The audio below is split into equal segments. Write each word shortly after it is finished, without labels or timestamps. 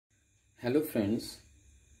Hello friends,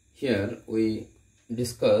 here we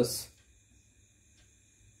discuss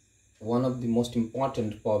one of the most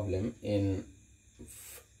important problem in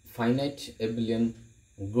finite abelian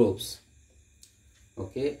groups.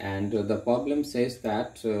 Okay, and the problem says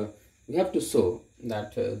that we have to show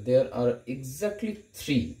that there are exactly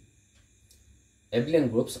 3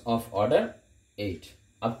 abelian groups of order 8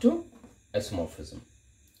 up to isomorphism.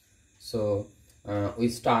 So we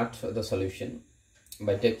start the solution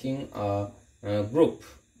by taking a group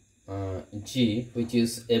G, which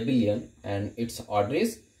is abelian and its order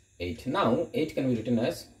is 8. Now 8 can be written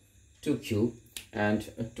as 2 cube and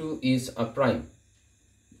 2 is a prime.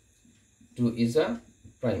 2 is a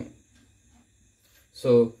prime.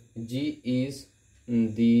 So G is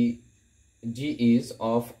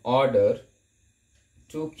of order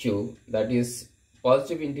 2 cube, that is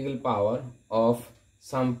positive integral power of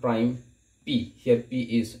some prime p. Here p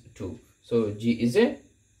is 2. So G is a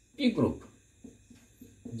p group.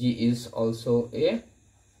 G is also a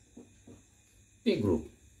p group.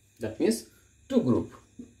 That means 2 group.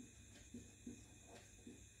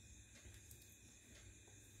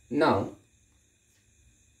 Now,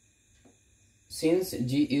 since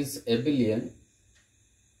G is abelian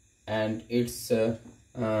and its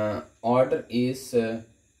order is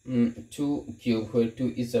 2 cube, where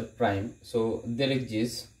 2 is a prime, so there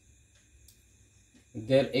exists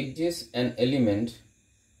an element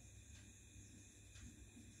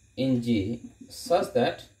in G such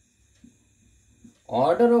that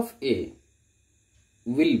order of A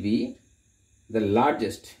will be the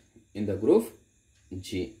largest in the group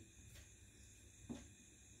G.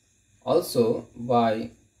 Also,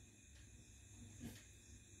 by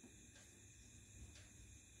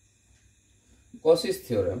Cauchy's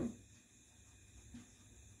theorem,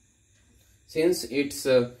 since its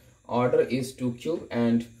order is 2 cube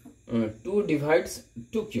and 2 divides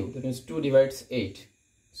 2 cube, that means 2 divides 8.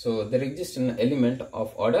 So there exists an element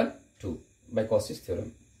of order 2 by Cauchy's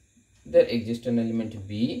theorem. There exists an element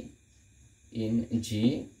B in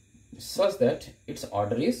G such that its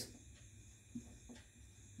order is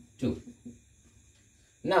 2.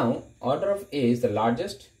 Now order of A is the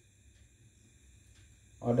largest.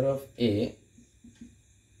 Order of A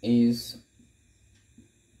is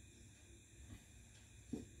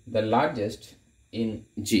the largest in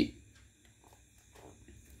G.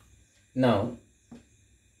 Now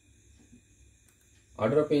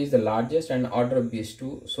order of A is the largest and order of B is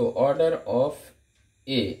 2. So order of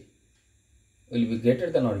A will be greater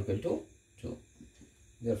than or equal to 2.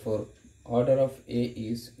 Therefore order of A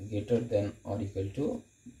is greater than or equal to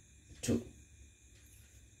 2.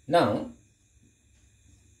 Now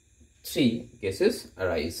 3 cases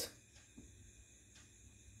arise.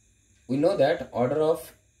 We know that order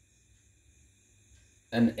of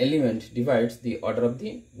an element divides the order of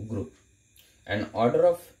the group, and order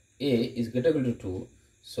of A is greater than 2.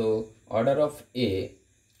 So order of A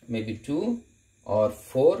may be 2 or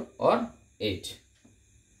 4 or 8.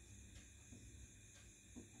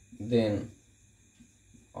 Then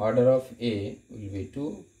order of A will be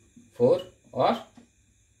 2, 4 or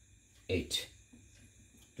 8.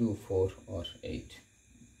 2, 4 or 8.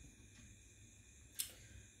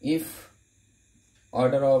 If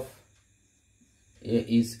order of A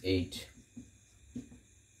is 8,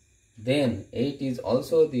 then 8 is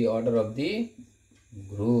also the order of the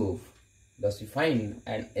group. Thus we find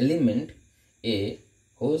an element A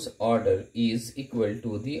whose order is equal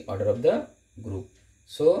to the order of the group.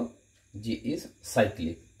 So G is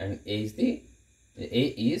cyclic and A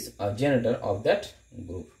is a generator of that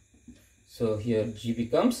group. So here G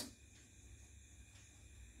becomes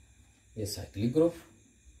a cyclic group.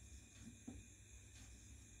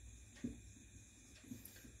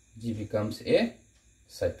 G becomes a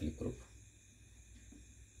cyclic group.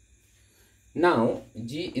 Now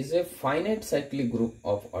G is a finite cyclic group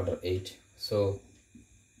of order 8. So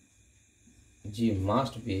G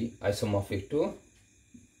must be isomorphic to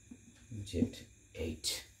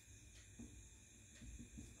Z8.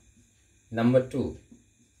 Number 2.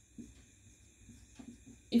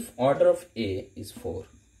 If order of A is 4,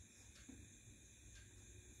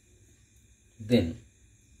 then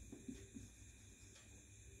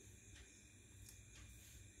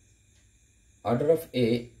order of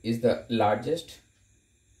A is the largest,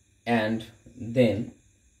 and then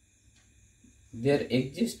there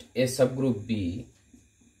exists a subgroup B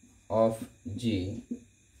of G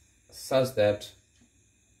such that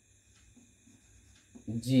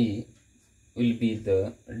G will be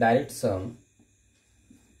the direct sum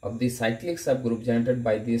of the cyclic subgroup generated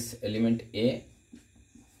by this element A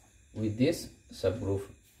with this subgroup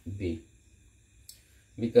B.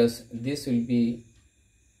 because this will be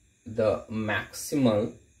the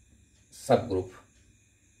maximal subgroup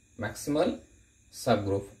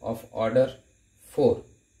of order 4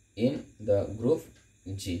 in the group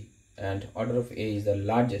G, and order of A is the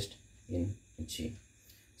largest in G.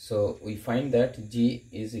 So we find that G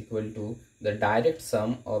is equal to the direct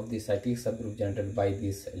sum of the cyclic subgroup generated by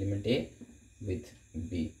this element A with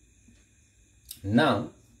B. Now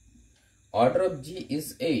order of G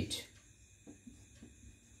is 8.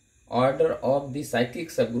 Order of the cyclic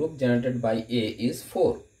subgroup generated by A is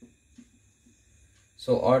 4.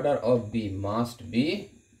 So order of B must be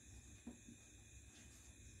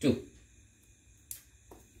 2.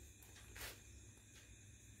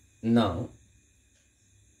 Now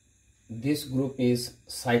this group is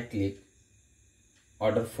cyclic,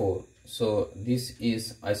 order 4. So this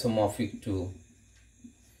is isomorphic to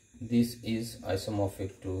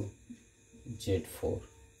Z4.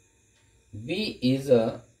 B is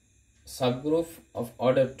a subgroup of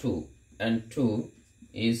order 2 and 2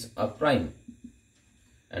 is a prime,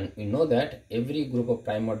 and we know that every group of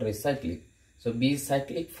prime order is cyclic. So B is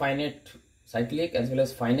cyclic as well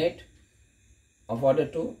as finite of order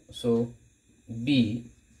 2. So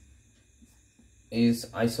B is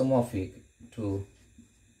isomorphic to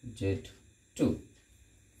Z2.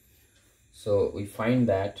 So we find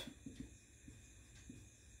that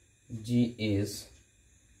G is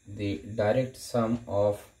the direct sum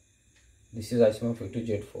of, this is isomorphic to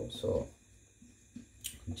Z4, so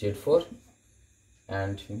Z4,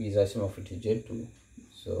 and B is isomorphic to Z2,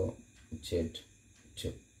 so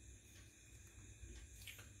Z2.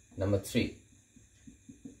 Number 3.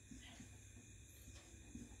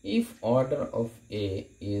 If order of A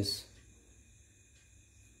is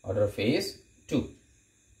 2,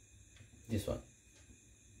 this one,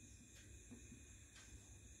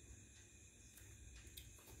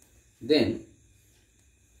 then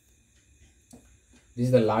this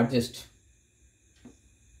is the largest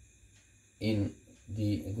in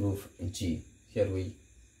the group G. Here we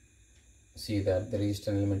see that there is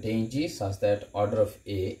an element A in G such that order of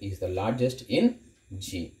A is the largest in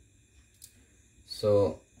G.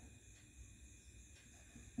 So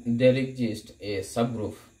there exists a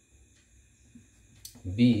subgroup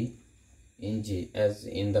B in G as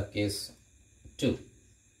in the case 2,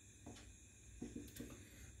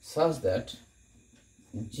 such that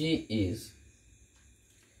G is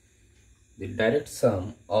the direct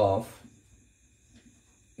sum of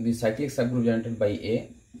the cyclic subgroup generated by A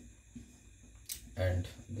and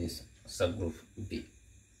this subgroup B.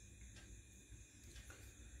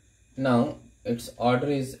 Now its order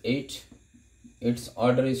is 8, its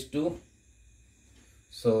order is 2,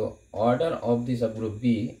 so order of the subgroup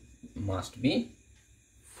B must be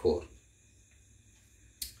 4.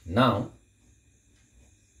 Now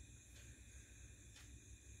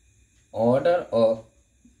order of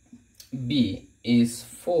B is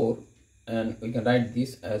 4, and we can write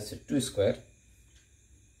this as 2 square,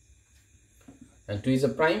 and 2 is a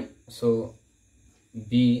prime, so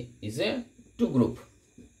B is a 2 group.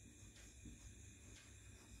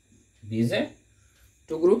 B is a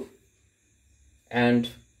 2 group, and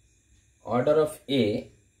order of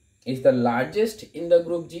A is the largest in the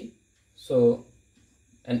group G, so,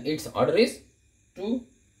 and its order is 2,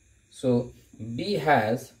 so B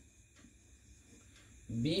has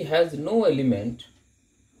no element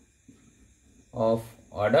of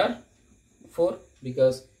order 4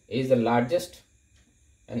 because A is the largest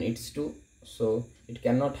and it's 2, so it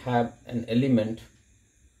cannot have an element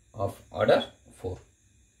of order 4.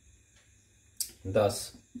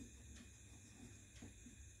 Thus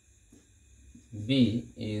B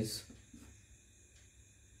is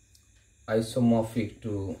isomorphic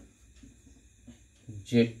to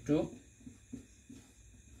Z2,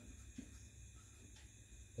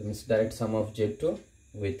 that means direct sum of Z2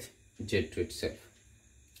 with Z2 itself.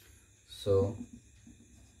 So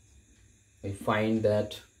we find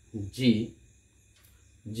that G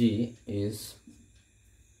is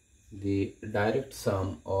the direct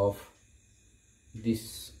sum of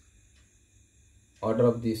this, order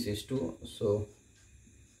of this is 2, so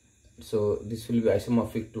this will be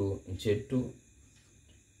isomorphic to Z2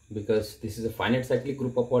 because this is a finite cyclic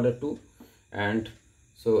group of order 2, and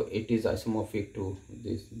so it is isomorphic to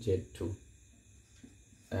this Z2,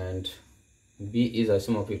 and B is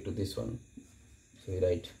isomorphic to this one, so we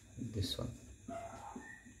write this one.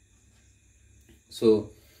 So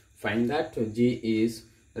find that G is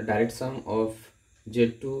the direct sum of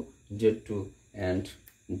Z2, Z2 and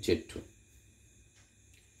Z2.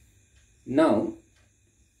 Now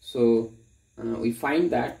so we find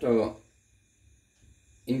that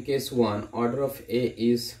in case 1 order of A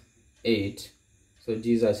is 8, so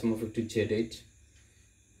G is isomorphic to Z8.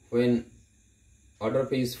 when order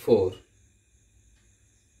P is 4,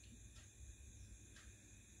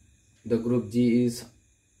 the group G is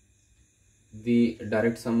the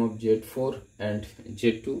direct sum of Z4 and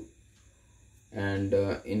Z2, and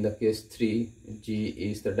in the case 3, G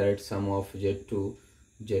is the direct sum of Z2,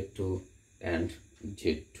 Z2 and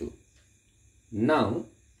Z2. Now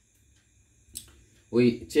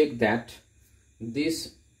we check that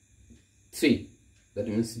these 3, that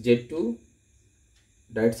means Z2,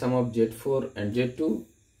 direct sum of Z4 and Z2,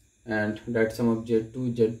 and direct sum of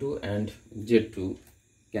Z2, Z2 and Z2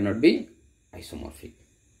 cannot be isomorphic,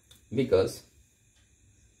 because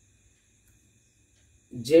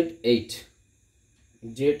Z8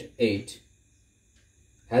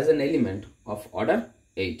 has an element of order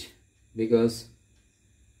 8, because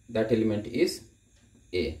that element is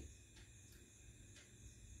A.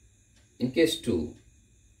 In case 2,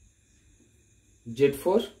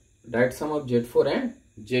 Z4, direct sum of Z4 and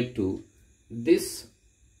Z2, this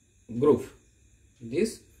group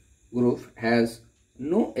has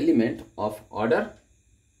no element of order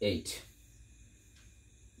 8.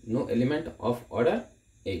 No element of order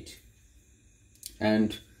 8.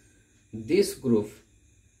 And this group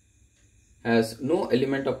has no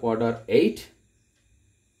element of order 8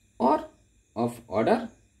 or of order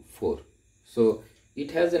 4. So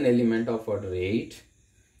it has an element of order 8.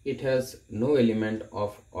 It has no element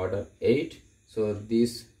of order 8. So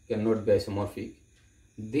this cannot be isomorphic.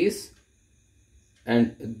 This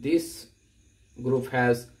and this group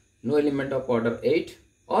has no element of order 8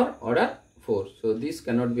 or order 4. So this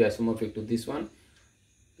cannot be isomorphic to this one,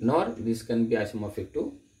 nor this can be isomorphic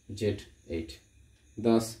to Z8.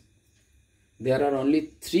 Thus, there are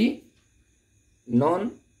only 3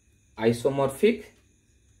 non-isomorphic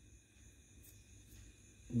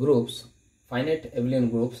groups, finite abelian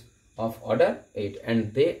groups of order 8,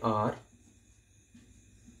 and they are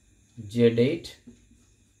Z8,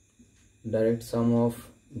 direct sum of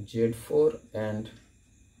Z4 and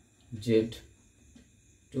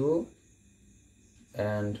Z2,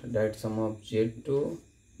 and direct sum of Z2,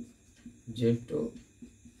 Z2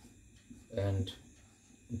 and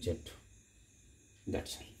Z2.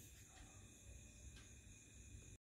 That's all.